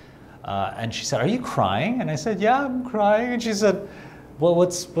me, and she said, "Are you crying?" And I said, "Yeah, I'm crying." And she said, "Well,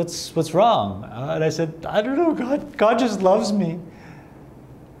 what's wrong?" And I said, "I don't know. God just loves me."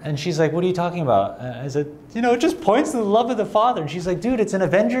 And she's like, "What are you talking about?" And I said, "It just points to the love of the Father." And she's like, "Dude, it's an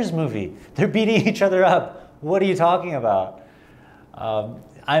Avengers movie. They're beating each other up. What are you talking about?"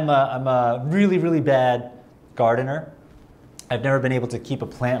 I'm a really, really bad gardener. I've never been able to keep a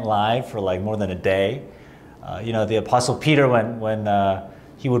plant live for like more than a day. The Apostle Peter, when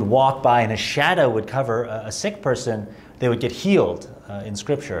he would walk by and his shadow would cover a sick person, they would get healed in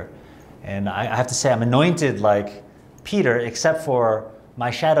Scripture. And I have to say, I'm anointed like Peter, except for my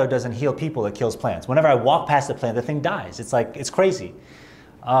shadow doesn't heal people, it kills plants. Whenever I walk past a plant, the thing dies. It's crazy.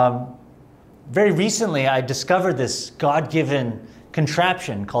 Very recently, I discovered this God-given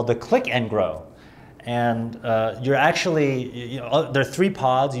contraption called the Click and Grow. And you're actually, there are 3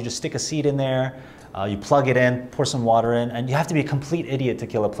 pods. You just stick a seed in there, you plug it in, pour some water in, and you have to be a complete idiot to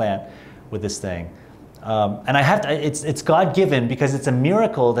kill a plant with this thing. And it's God-given because it's a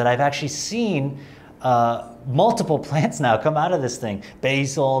miracle that I've actually seen multiple plants now come out of this thing.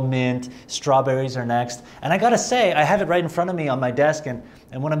 Basil, mint, strawberries are next. And I gotta say, I have it right in front of me on my desk, and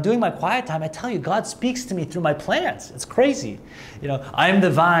when I'm doing my quiet time, I tell you, God speaks to me through my plants. It's crazy. I am the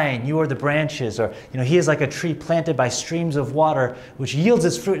vine, you are the branches, or he is like a tree planted by streams of water, which yields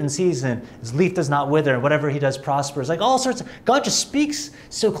its fruit in season, his leaf does not wither, and whatever he does prospers. Like all sorts of, God just speaks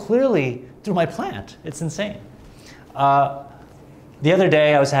so clearly through my plant. It's insane. The other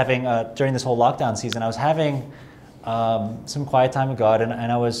day I was having, during this whole lockdown season, I was having some quiet time with God,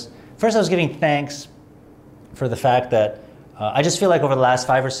 and I was giving thanks for the fact that I just feel like over the last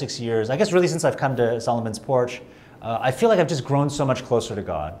 5 or 6 years, I guess really since I've come to Solomon's Porch, I feel like I've just grown so much closer to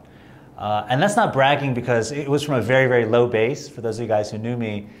God. And that's not bragging because it was from a very, very low base, for those of you guys who knew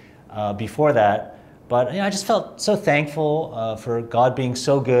me before that. But I just felt so thankful for God being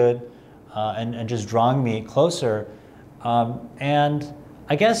so good and just drawing me closer. And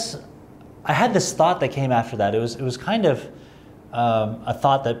I guess I had this thought that came after that. It was kind of a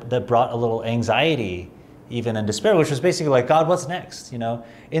thought that brought a little anxiety even and despair, which was basically like, God, what's next?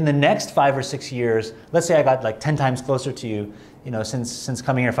 In the next 5 or 6 years, let's say I got like 10 times closer to you, since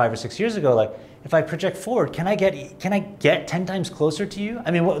coming here 5 or 6 years ago, like if I project forward, can I get 10 times closer to you?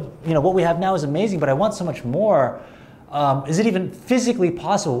 I mean, what we have now is amazing, but I want so much more. Is it even physically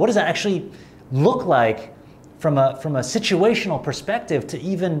possible? What does that actually look like from a situational perspective to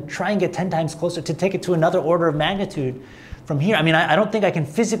even try and get 10 times closer, to take it to another order of magnitude from here? I mean, I don't think I can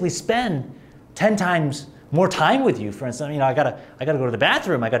physically spend 10 times more time with you. For instance, I gotta go to the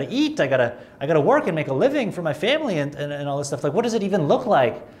bathroom, I gotta eat, I gotta work and make a living for my family and all this stuff. Like, what does it even look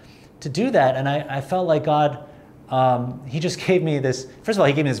like to do that? And I felt like God, he just gave me this. First of all,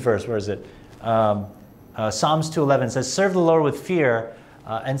 he gave me this verse. Where is it? Psalms 2:11 says, "Serve the Lord with fear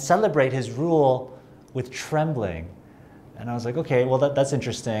and celebrate his rule with trembling." And I was like, okay, well that's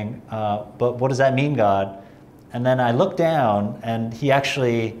interesting, but what does that mean, God? And then I looked down, and he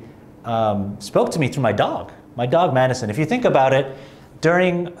actually spoke to me through my dog Madison. If you think about it,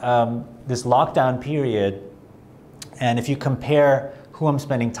 during this lockdown period, and if you compare who I'm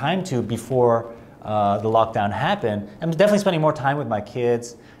spending time to before the lockdown happened, I'm definitely spending more time with my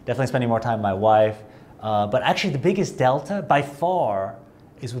kids, definitely spending more time with my wife. But actually the biggest delta by far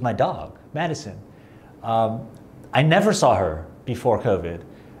is with my dog, Madison. I never saw her before COVID.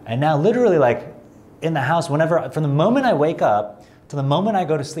 And now literally like in the house, whenever, from the moment I wake up to the moment I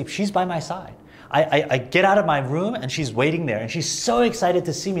go to sleep, she's by my side. I get out of my room and she's waiting there, and she's so excited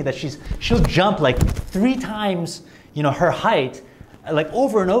to see me that she'll jump like 3 times, you know, her height, like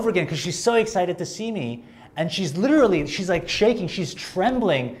over and over again, because she's so excited to see me. And she's like shaking, she's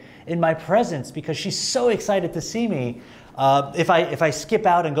trembling in my presence because she's so excited to see me. If I skip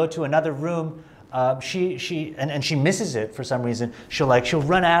out and go to another room, she misses it for some reason. She'll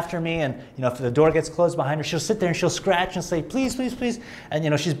run after me, and you know, if the door gets closed behind her, she'll sit there and she'll scratch and say, please, please, please. And you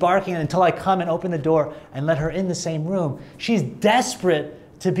know, she's barking until I come and open the door and let her in the same room. She's desperate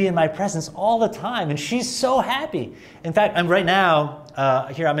to be in my presence all the time, and she's so happy. In fact, I'm right now,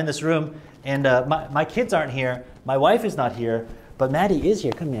 here I'm in this room, and my kids aren't here. My wife is not here, but Maddie is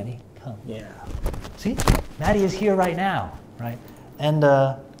here. Come, Maddie, come, yeah. See, Maddie is here right now, right? And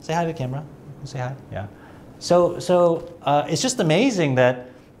say hi to the camera. Say hi. Yeah. So it's just amazing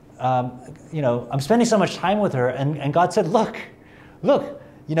that you know, I'm spending so much time with her, and God said, look,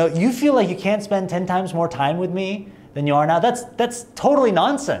 you know, you feel like you can't spend 10 times more time with me than you are now. That's totally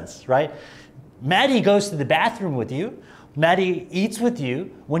nonsense, right? Maddie goes to the bathroom with you. Maddie eats with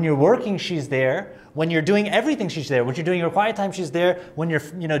you. When you're working, she's there. When you're doing everything, she's there. When you're doing your quiet time, she's there. When you're,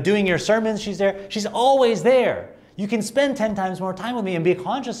 you know, doing your sermons, she's there. She's always there. You can spend 10 times more time with me and be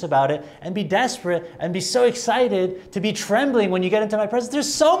conscious about it and be desperate and be so excited to be trembling when you get into my presence.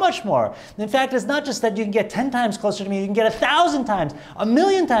 There's so much more. In fact, it's not just that you can get 10 times closer to me. You can get 1,000 times,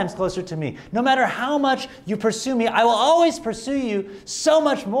 1,000,000 times closer to me. No matter how much you pursue me, I will always pursue you so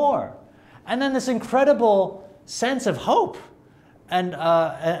much more. And then this incredible sense of hope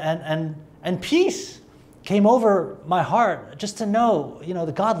and peace came over my heart, just to know, you know,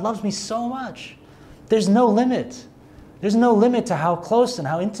 that God loves me so much. There's no limit. There's no limit to how close and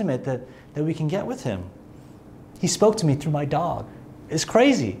how intimate that we can get with him. He spoke to me through my dog. It's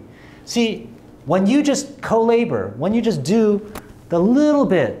crazy. See, when you just co-labor, when you just do the little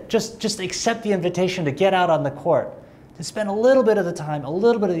bit, just accept the invitation to get out on the court, to spend a little bit of the time, a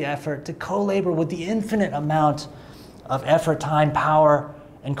little bit of the effort, to co-labor with the infinite amount of effort, time, power,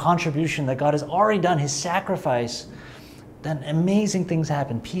 and contribution that God has already done, his sacrifice, then amazing things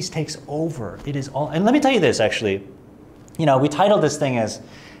happen. Peace takes over. It is all. And let me tell you this, actually. You know, we titled this thing as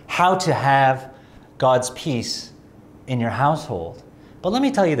How to Have God's Peace in Your Household. But let me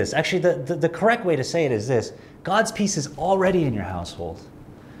tell you this. Actually, the correct way to say it is this. God's peace is already in your household.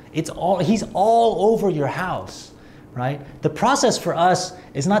 He's all over your house, right? The process for us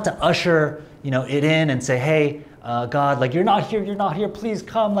is not to usher, you know, it in and say, hey, God, like, you're not here, please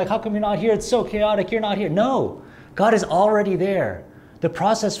come. Like, how come you're not here? It's so chaotic, you're not here. No. God is already there. The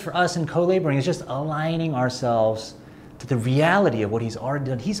process for us in co-laboring is just aligning ourselves to the reality of what he's already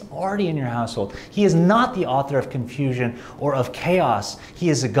done. He's already in your household. He is not the author of confusion or of chaos. He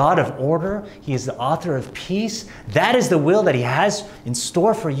is a God of order. He is the author of peace. That is the will that he has in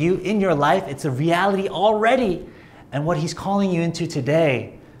store for you in your life. It's a reality already. And what he's calling you into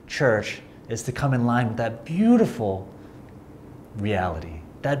today, church, is to come in line with that beautiful reality,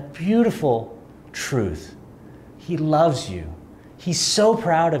 that beautiful truth. He loves you. He's so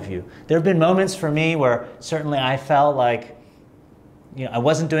proud of you. There have been moments for me where certainly I felt like, you know, I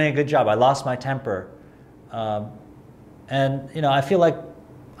wasn't doing a good job. I lost my temper. And, you know, I feel like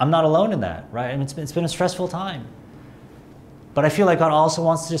I'm not alone in that, right? I mean, it's been a stressful time. But I feel like God also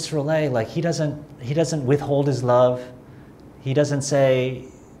wants to just relay, like, he doesn't withhold his love. He doesn't say,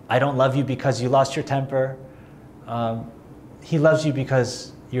 I don't love you because you lost your temper. He loves you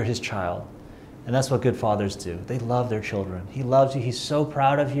because you're his child. And that's what good fathers do. They love their children. He loves you. He's so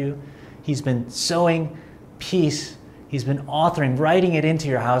proud of you. He's been sowing peace. He's been authoring, writing it into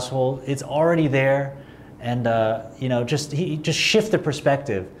your household. It's already there. And, you know, just shift the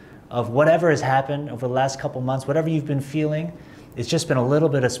perspective of whatever has happened over the last couple months, whatever you've been feeling. It's just been a little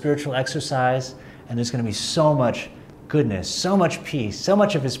bit of spiritual exercise. And there's going to be so much goodness, so much peace, so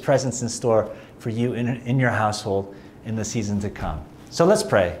much of his presence in store for you in your household in the season to come. So let's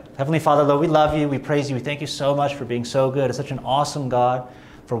pray. Heavenly Father, Lord, we love you. We praise you. We thank you so much for being so good. It's such an awesome God,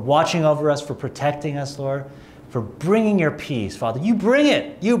 for watching over us, for protecting us, Lord, for bringing your peace, Father. You bring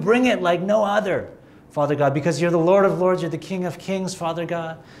it. You bring it like no other, Father God, because you're the Lord of Lords. You're the King of Kings, Father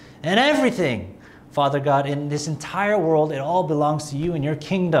God. And everything, Father God, in this entire world, it all belongs to you and your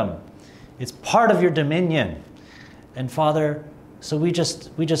kingdom. It's part of your dominion. And Father, so we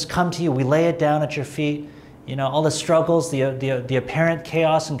just come to you. We lay it down at your feet. You know, all the struggles, the apparent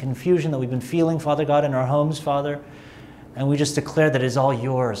chaos and confusion that we've been feeling, Father God, in our homes, Father. And we just declare that it is all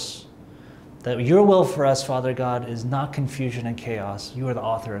yours. that your will for us, Father God, is not confusion and chaos. You are the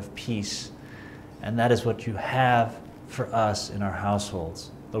author of peace, and that is what you have for us in our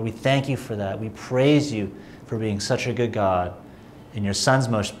households. Lord, we thank you for that. We praise you for being such a good God. In your Son's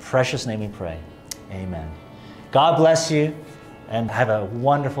most precious name we pray. Amen. God bless you, and have a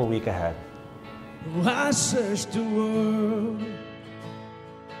wonderful week ahead. Oh, I searched the world,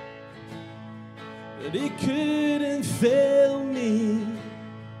 but it couldn't fail me.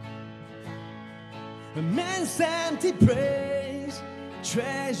 A man's empty praise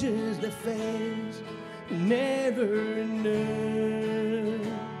treasures the face never enough.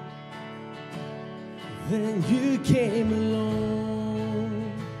 Then you came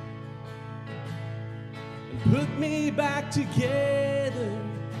along and put me back together,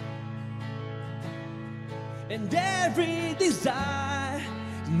 and every desire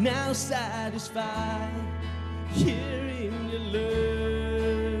is now satisfied here in your love.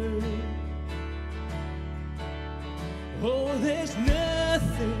 Oh, there's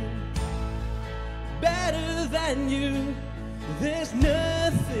nothing better than you. There's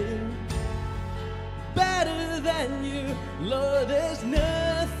nothing better than you. Lord, there's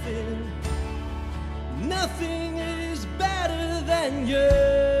nothing, nothing is better than you.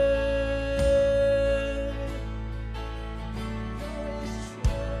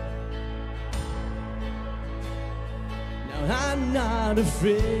 Now I'm not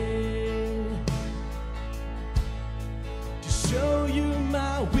afraid to show you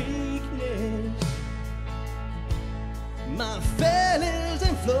my weakness, my failures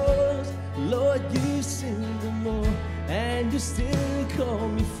and flaws. Lord, you see them all, and you still call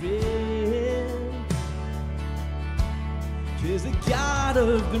me friend. 'Cause the God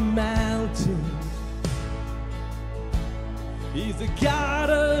of the mountains, He's the God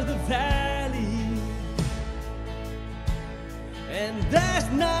of the valley, and there's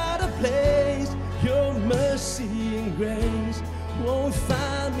not a place your mercy and grace won't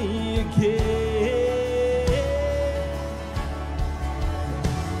find me.